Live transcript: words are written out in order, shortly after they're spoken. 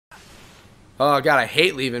Oh, God, I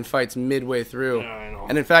hate leaving fights midway through. Yeah, I know.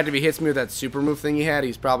 And in fact, if he hits me with that super move thing he had,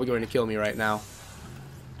 he's probably going to kill me right now.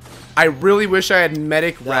 I really wish I had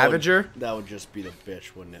Medic Ravager. That would just be the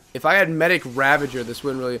bitch, wouldn't it? If I had Medic Ravager, this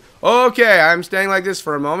wouldn't really... Okay, I'm staying like this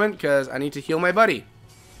for a moment because I need to heal my buddy.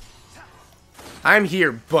 I'm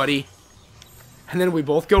here, buddy. And then we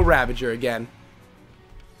both go Ravager again.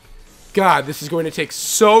 God, this is going to take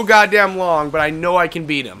so goddamn long, but I know I can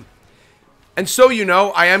beat him. And so you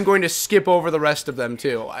know, I am going to skip over the rest of them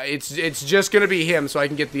too. It's just going to be him so I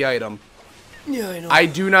can get the item. Yeah, I know. I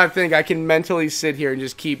do not think I can mentally sit here and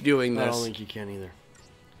just keep doing this. I don't think you can either.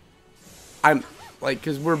 I'm like,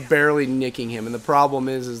 because we're barely nicking him, and the problem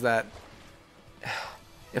is that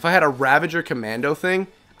if I had a Ravager Commando thing,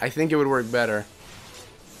 I think it would work better.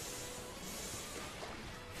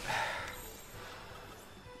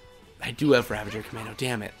 I do have Ravager Commando,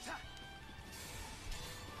 damn it.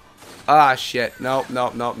 Ah, shit. No.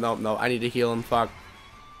 I need to heal him, fuck.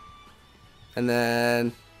 And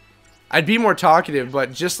then... I'd be more talkative,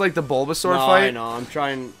 but just like the Bulbasaur fight... I know, I'm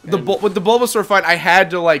trying... With the Bulbasaur fight, I had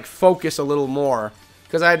to, like, focus a little more.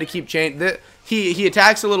 Because I had to keep changing... He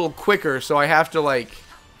attacks a little quicker, so I have to, like...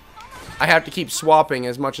 I have to keep swapping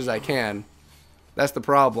as much as I can. That's the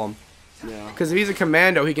problem. Yeah. Because if he's a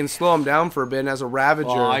Commando, he can slow him down for a bit, and as a Ravager...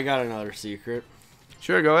 Oh, I got another secret.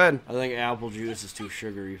 Sure, go ahead. I think apple juice is too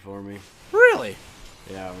sugary for me. Really?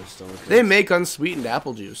 Yeah, my stomach hurts. They make unsweetened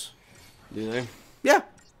apple juice. Do they? Yeah.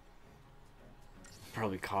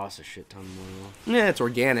 Probably costs a shit ton more though. Yeah, it's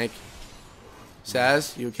organic.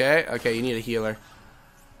 Saz, you okay? Okay, you need a healer.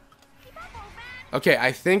 Okay,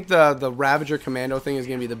 I think the Ravager Commando thing is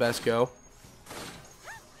going to be the best go.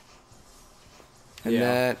 And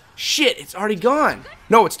then... Shit, it's already gone!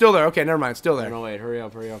 No, it's still there. Okay, never mind, it's still there. No, wait, hurry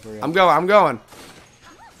up. I'm going.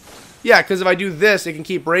 Yeah, because if I do this, it can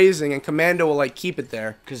keep raising, and Commando will, like, keep it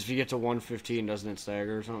there. Because if you get to 115, doesn't it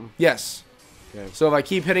stagger or something? Yes. Okay. So if I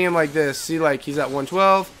keep hitting him like this, see, like, he's at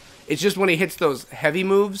 112. It's just when he hits those heavy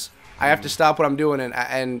moves, I have to stop what I'm doing,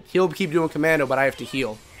 and he'll keep doing Commando, but I have to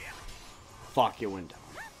heal. Fuck, it went down.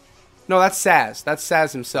 No, that's Saz. That's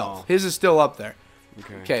Saz himself. Oh. His is still up there.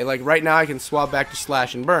 Okay. Okay, like, right now I can swap back to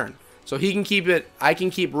Slash and Burn. So he can keep it, I can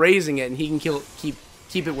keep raising it, and he can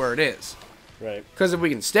keep it where it is. Right. Because if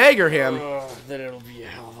we can stagger him... then it'll be a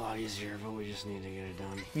hell of a lot easier, but we just need to get it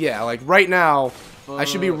done. Yeah, like, right now, I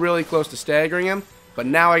should be really close to staggering him, but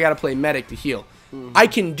now I gotta play Medic to heal. I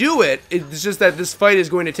can do it, it's just that this fight is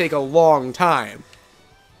going to take a long time.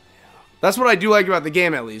 That's what I do like about the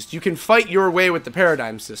game, at least. You can fight your way with the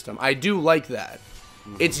paradigm system. I do like that.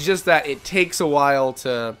 It's just that it takes a while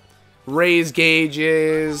to raise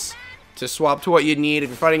gauges, to swap to what you need. If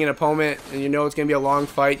you're fighting an opponent and you know it's going to be a long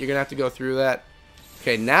fight, you're going to have to go through that.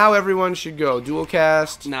 Okay, now everyone should go. Dual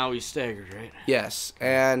cast. Now he's staggered, right? Yes,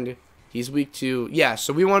 and he's weak to... Yeah,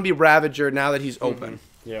 so we want to be Ravager now that he's open.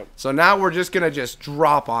 Yep. So now we're just going to just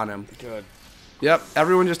drop on him. Good. Yep,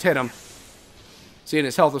 everyone just hit him. See, and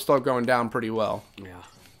his health will start going down pretty well. Yeah.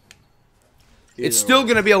 It's still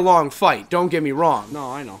going to be a long fight, don't get me wrong. No,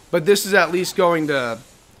 I know. But this is at least going to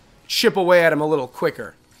chip away at him a little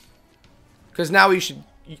quicker. Because now he should...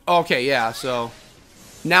 Okay, yeah, so...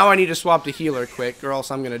 Now I need to swap to healer quick, or else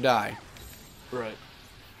I'm going to die. Right.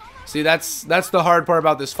 See, that's the hard part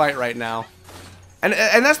about this fight right now. And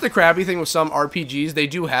that's the crappy thing with some RPGs. They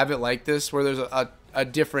do have it like this, where there's a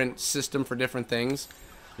different system for different things.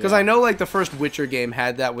 Because I know, like, the first Witcher game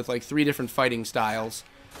had that with, like, 3 different fighting styles.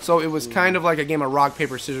 So it was kind of like a game of rock,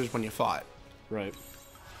 paper, scissors when you fought. Right.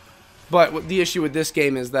 But the issue with this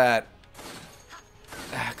game is that...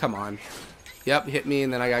 come on. Yep, hit me,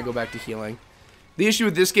 and then I gotta go back to healing. The issue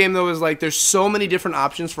with this game, though, is, like, there's so many different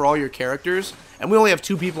options for all your characters, and we only have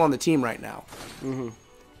 2 people on the team right now.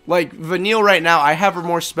 Like, Vanille right now, I have her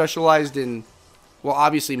more specialized in, well,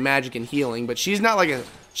 obviously magic and healing, but she's not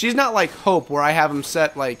like Hope, where I have him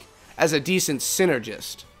set, like, as a decent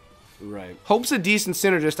synergist. Right. Hope's a decent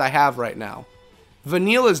synergist I have right now.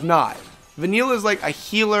 Vanille is not. Vanille is like a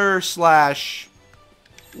healer slash,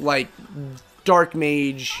 like, dark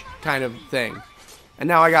mage kind of thing. And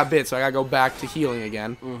now I got bit, so I gotta go back to healing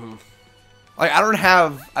again. Like, I don't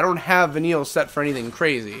have Vanille set for anything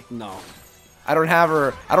crazy. No. I don't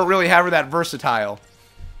really have her that versatile.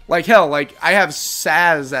 Like, hell, like, I have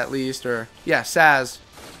Saz at least, or, yeah, Saz,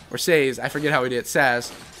 or Saze, I forget how he did it,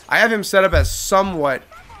 Saz. I have him set up as somewhat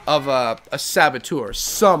of a saboteur,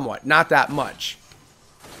 somewhat, not that much.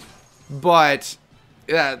 But,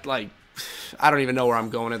 like, I don't even know where I'm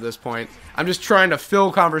going at this point. I'm just trying to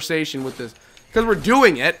fill conversation with this, because we're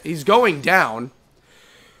doing it, he's going down.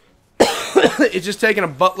 It's just taking a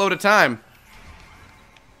buttload of time.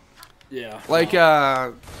 Yeah. Like,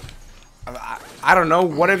 I don't know.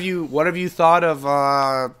 What have you thought of?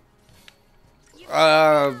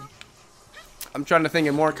 I'm trying to think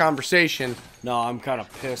of more conversation. No, I'm kind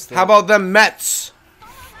of pissed. How about them Mets?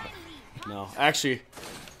 No, actually,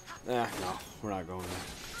 no, we're not going there.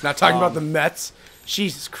 Not talking about the Mets.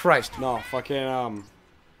 Jesus Christ. No, fucking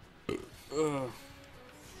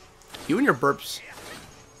You and your burps.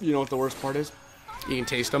 You know what the worst part is? You can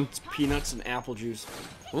taste them. It's peanuts and apple juice.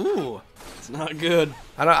 Ooh. It's not good.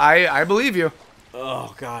 I believe you.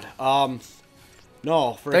 Oh God.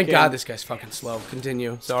 No. Thank God this guy's fucking slow.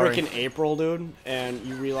 Continue. Sorry. Freaking April, dude, and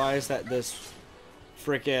you realize that this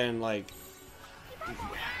freaking like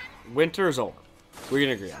winter is over. We're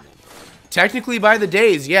gonna agree on that. Technically, by the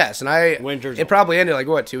days, yes, and Winter's it probably ended like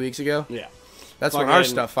what, 2 weeks ago? Yeah. That's when our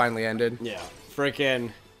stuff finally ended. Yeah.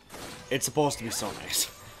 Freaking. It's supposed to be so nice.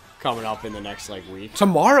 Coming up in the next like week.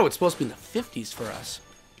 Tomorrow it's supposed to be in the 50s for us.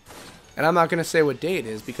 And I'm not going to say what day it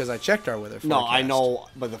is because I checked our weather forecast. No, I know,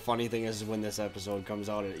 but the funny thing is when this episode comes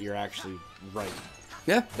out, you're actually right.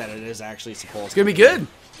 Yeah. That it is actually supposed It's going to be good.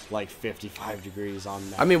 Like 55 degrees on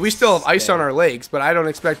that. I mean, we still have ice on our lakes, but I don't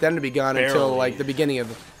expect them to be gone until like the beginning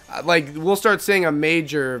of... Like, we'll start seeing a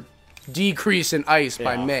major decrease in ice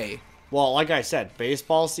by May. Well, like I said,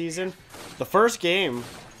 baseball season, the first game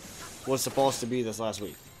was supposed to be this last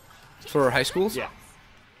week. For high schools? Yeah.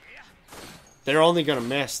 They're only going to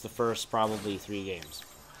miss the first probably 3 games.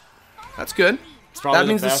 That's good. That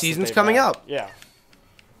means the season's coming up. Yeah.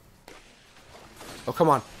 Oh, come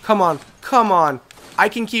on. Come on. Come on. I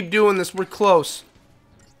can keep doing this. We're close.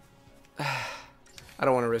 I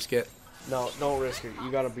don't want to risk it. No, don't risk it.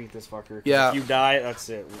 You got to beat this fucker. Yeah. If you die, that's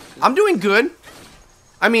it. I'm doing good.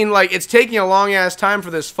 I mean, like, it's taking a long-ass time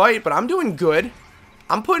for this fight, but I'm doing good.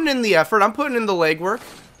 I'm putting in the effort. I'm putting in the legwork.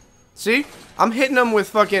 See? I'm hitting him with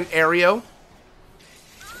fucking Aereo.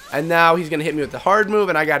 And now he's going to hit me with the hard move,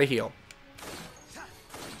 and I got to heal.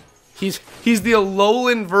 He's the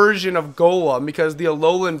Alolan version of Golem, because the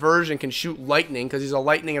Alolan version can shoot lightning, because he's a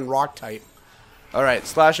lightning and rock type. Alright,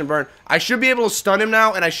 slash and burn. I should be able to stun him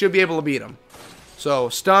now, and I should be able to beat him. So,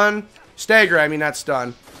 stun, stagger, I mean, not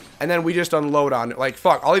stun. And then we just unload on it. Like,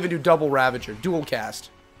 fuck, I'll even do double Ravager, dual cast.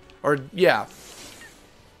 Or, yeah.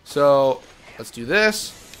 So, let's do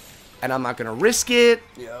this. And I'm not going to risk it.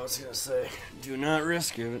 Yeah, I was going to say, do not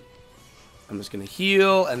risk it. I'm just going to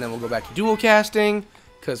heal, and then we'll go back to dual casting.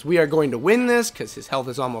 Because we are going to win this, because his health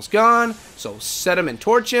is almost gone. So, set him and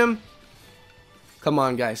torch him. Come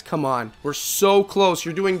on, guys, come on. We're so close.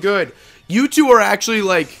 You're doing good. You two are actually,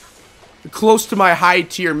 like, close to my high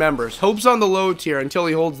tier members. Hope's on the low tier until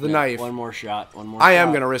he holds the knife. One more shot. One more I shot. am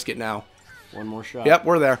going to risk it now. One more shot. Yep,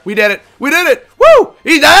 we're there. We did it. We did it. Woo!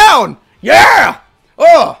 He's down! Yeah!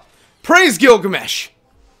 Oh! Praise Gilgamesh.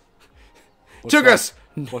 Took us.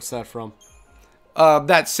 What's that from?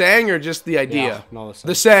 That saying or just the idea? Yeah, no,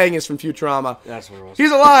 the saying is from Futurama. That's what it was.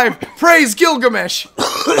 He's alive. Praise Gilgamesh.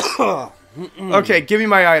 Okay, give me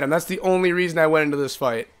my item. That's the only reason I went into this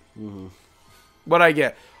fight. What'd I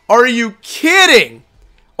get? Are you kidding?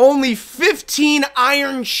 Only 15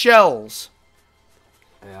 iron shells.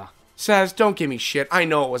 Yeah. Saz, don't give me shit. I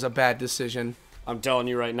know it was a bad decision. I'm telling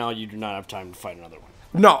you right now, you do not have time to fight another one.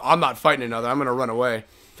 No, I'm not fighting another. I'm going to run away. In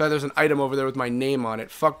fact, there's an item over there with my name on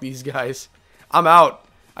it. Fuck these guys. I'm out.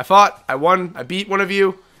 I fought. I won. I beat one of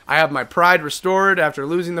you. I have my pride restored after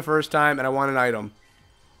losing the first time, and I won an item.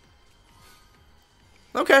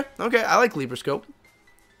 Okay. Okay. I like Libroscope.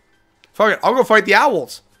 Fuck it. I'll go fight the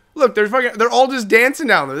owls. Look, they're all just dancing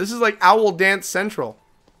down there. This is like Owl Dance Central.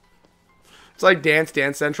 It's like Dance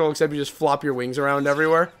Central, except you just flop your wings around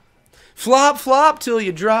everywhere. Flop, flop till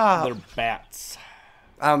you drop. They're bats.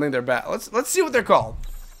 I don't think they're bats. Let's see what they're called.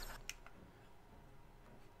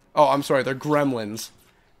 Oh, I'm sorry. They're gremlins.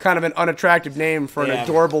 Kind of an unattractive name for an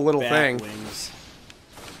adorable little thing. Wings.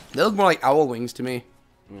 They look more like owl wings to me.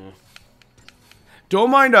 Yeah.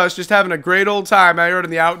 Don't mind us just having a great old time out here in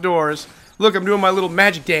the outdoors. Look, I'm doing my little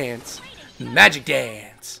magic dance. Magic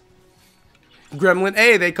dance. Gremlin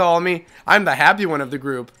A, they call me. I'm the happy one of the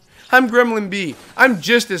group. I'm Gremlin B. I'm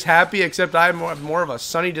just as happy, except I have more of a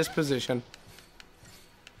sunny disposition.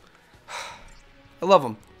 I love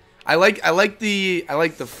them. I like the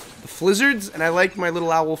Flizzards, and I like my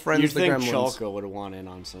little owl friends, the Gremlins. You'd think Choka would have won in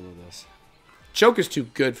on some of this. Choka's too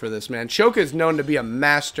good for this, man. Choka is known to be a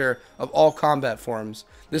master of all combat forms.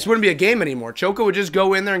 This wouldn't be a game anymore. Choka would just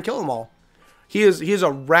go in there and kill them all. He is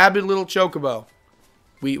a rabid little chocobo.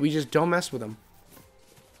 We just don't mess with him.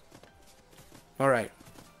 All right.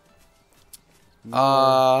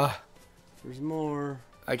 There's more.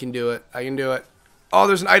 I can do it. I can do it. Oh,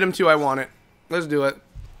 there's an item too. I want it. Let's do it.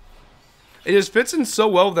 It just fits in so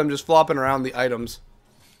well with them just flopping around the items.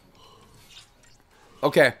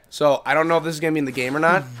 Okay, so I don't know if this is going to be in the game or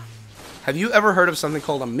not. Have you ever heard of something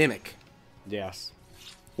called a mimic? Yes.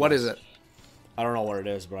 What is it? I don't know what it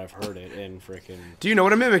is, but I've heard it in freaking... Do you know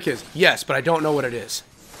what a mimic is? Yes, but I don't know what it is.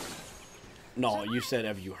 No, you said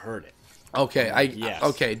have you heard it? Okay, Yes.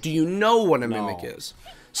 okay. Do you know what a mimic is?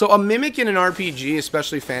 So a mimic in an RPG,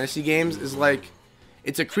 especially fantasy games, is like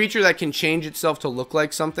it's a creature that can change itself to look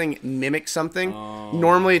like something, mimic something.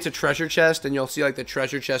 Normally it's a treasure chest, and you'll see like the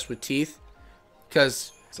treasure chest with teeth.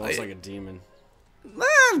 Cause Sounds like a demon.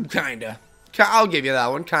 Kinda. I'll give you that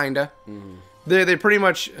one. Kinda. They pretty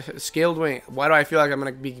much scaled wing. Why do I feel like I'm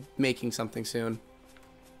gonna be making something soon?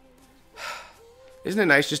 Isn't it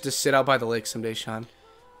nice just to sit out by the lake someday, Sean?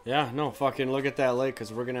 Yeah, no, fucking look at that lake,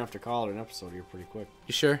 because we're going to have to call it an episode here pretty quick.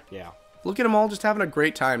 You sure? Yeah. Look at them all just having a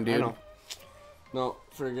great time, dude. I know. No,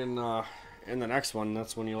 friggin', in the next one,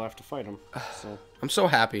 that's when you'll have to fight him. So. I'm so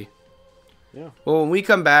happy. Yeah. Well, when we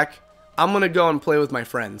come back, I'm gonna go and play with my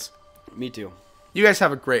friends. Me too. You guys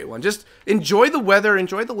have a great one. Just enjoy the weather,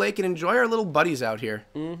 enjoy the lake, and enjoy our little buddies out here.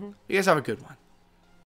 You guys have a good one.